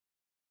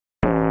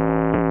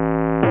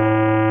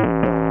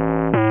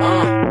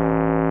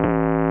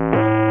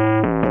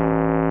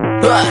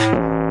I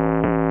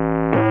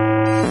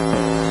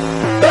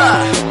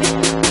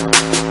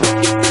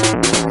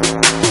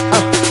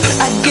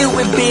get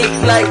with big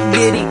like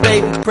Diddy,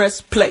 baby,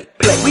 press play.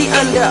 We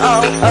under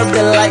all of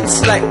the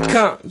lights like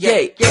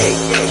Kanye.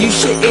 You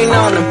shitting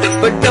on them,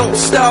 but don't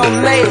stall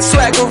me.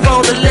 Swagger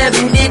on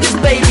 11 digits,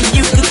 baby,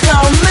 you can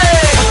call me.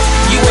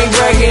 You ain't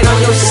bragging on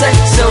your sex,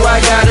 so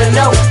I gotta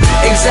know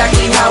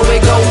exactly how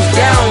it goes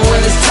down when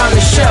it's time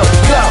to show.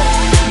 Go.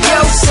 Yo,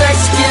 sex,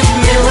 give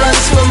me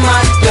runs for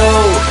my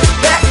dough.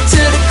 Back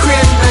to the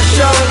crib, now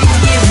shorty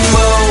give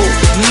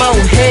more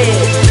head.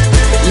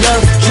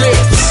 Love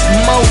drips,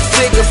 more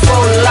figure,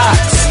 4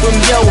 locks from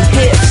your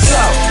hips.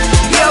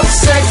 Yo,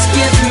 sex,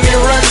 give me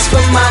runs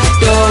for my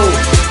dough.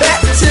 Back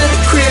to the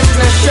crib,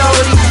 now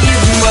shorty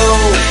give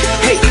more.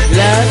 Hey,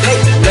 love, hey,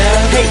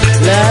 love, hey,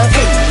 love,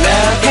 hey,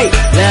 love, hey,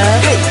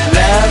 love, hey,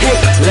 love, hey,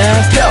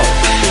 love, yo.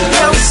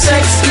 Yo,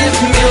 sex, give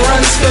me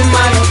runs for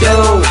my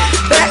dough.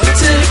 Back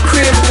to the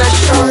crib, now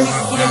shorty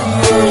give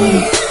more.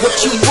 What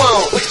you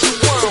want?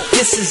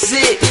 This is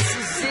it.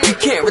 You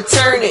can't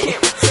return it,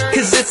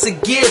 cause it's a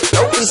gift.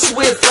 Open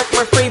swift like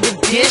my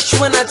favorite dish.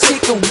 When I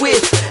take a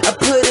whiff, I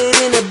put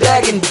it in a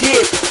bag and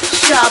dip.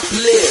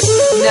 Shoplift,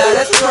 now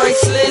that's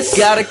priceless.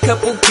 Got a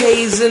couple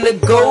K's in the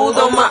gold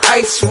on my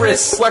ice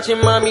wrist. Watching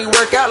mommy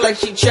work out like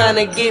she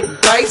tryna get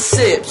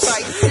biceps.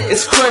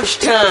 It's crunch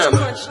time,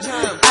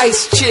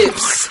 ice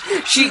chips.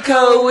 She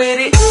cold with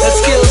it, her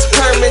skills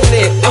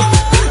permanent.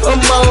 I'm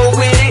on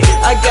with it,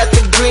 I got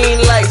the green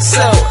light,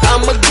 so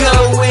I'ma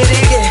go with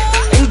it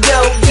and go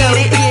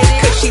get it,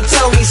 cause she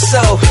told me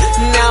so.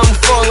 Now I'm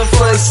falling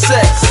for her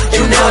sex,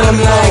 and now I'm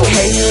like,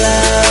 hey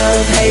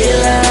love, hey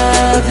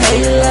love,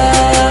 hey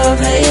love,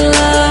 hey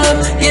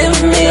love, give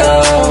me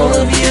all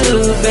of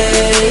you,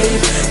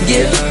 babe.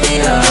 Give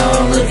me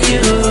all of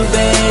you,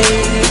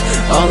 babe.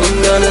 All I'm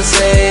gonna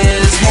say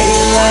is, hey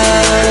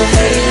love,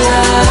 hey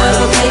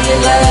love, hey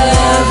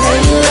love,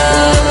 hey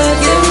love,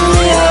 give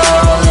me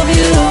all of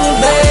you,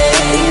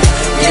 babe.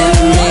 Give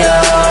me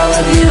all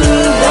of you,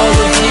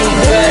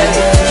 babe.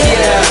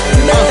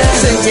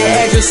 Send your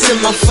address in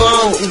my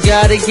phone,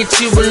 gotta get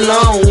you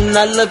alone.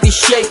 I love your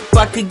shape,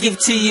 I could give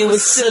to you a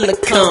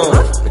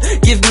silicone.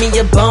 Give me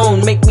a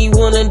bone, make me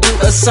wanna do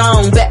a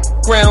song.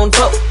 Background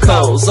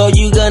vocals, all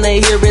you gonna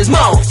hear is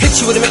moan.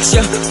 Hit you with a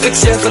mixture,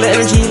 fixture, full of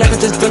energy like I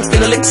just drunk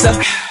an elixir.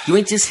 You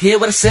ain't just hear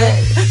what I said,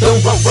 don't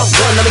run,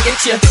 let me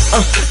get you.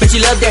 Bet you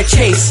love that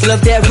chase,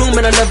 love that room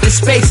and I love this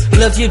space.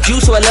 Love your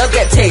juice, so I love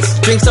that taste.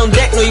 Drinks on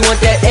deck, know you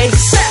want that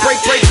ace.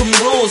 Break from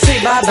rules,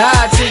 say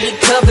bye-bye to your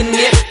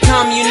covenant.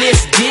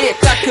 Communist dick,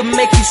 I could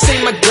make you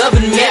say my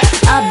government.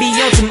 I be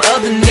on some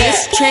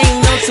otherness, train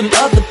on some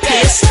other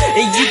piss,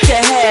 and you can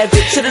have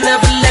it, should've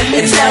never let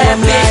me have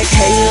it. Like,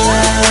 hey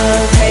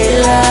love, hey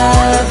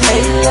love,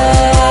 hey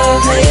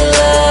love, hey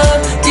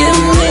love,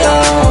 give me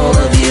all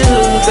of you,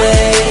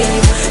 babe.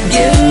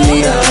 Give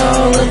me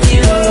all of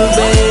you,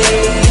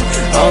 babe.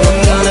 All I'm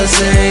gonna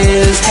say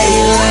is, hey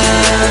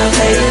love,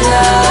 hey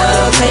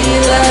love, hey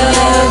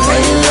love,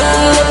 hey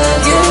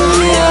love, give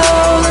me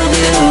all of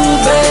you,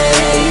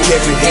 babe.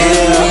 Give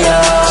me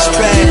all of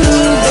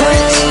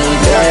you,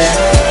 babe.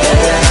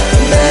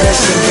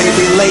 Listen,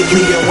 baby,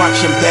 lately you're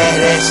watching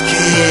badass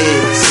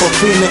kids. For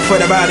feeling for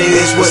the body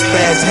is what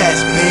Cpaz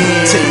has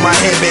been. Take my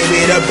hand,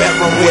 baby, to the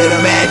bedroom where the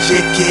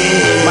magic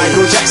is.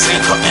 Michael Jackson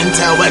couldn't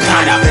tell what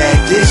kind of bag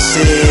this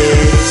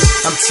is.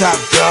 I'm top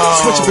dog.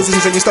 Switch your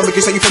positions on your stomach,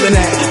 you say you feeling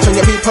that. Turn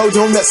your peephole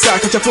on that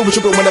side, cause you feel what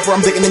you whenever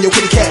I'm digging in your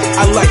kitty cat.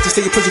 I like to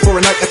stay your pussy for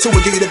a night or two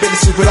and give you the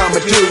business is what I'ma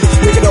do.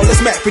 Make it all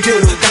this Mac for you.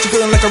 Got you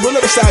feeling like a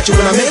ruler beside you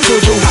when I'm in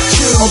you.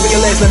 Open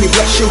your legs, let me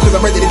bless you, cause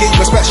I'm ready to give you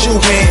a special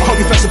win. I hope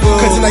you flexible,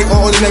 cause tonight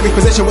all ordinary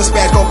position with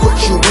Cpaz gon' put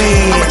you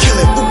in. I'ma kill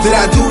it, did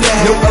I do that?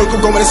 No earth, I'm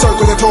going in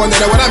circles and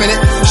tornado when I'm in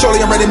it. Surely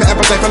I'm ready, my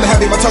appetite from the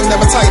heavy, my tongue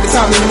never tight, the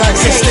time even not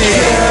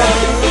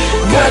existing.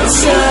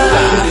 What's up?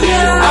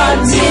 I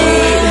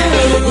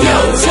need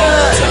your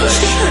touch.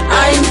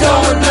 I ain't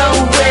going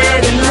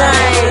nowhere tonight.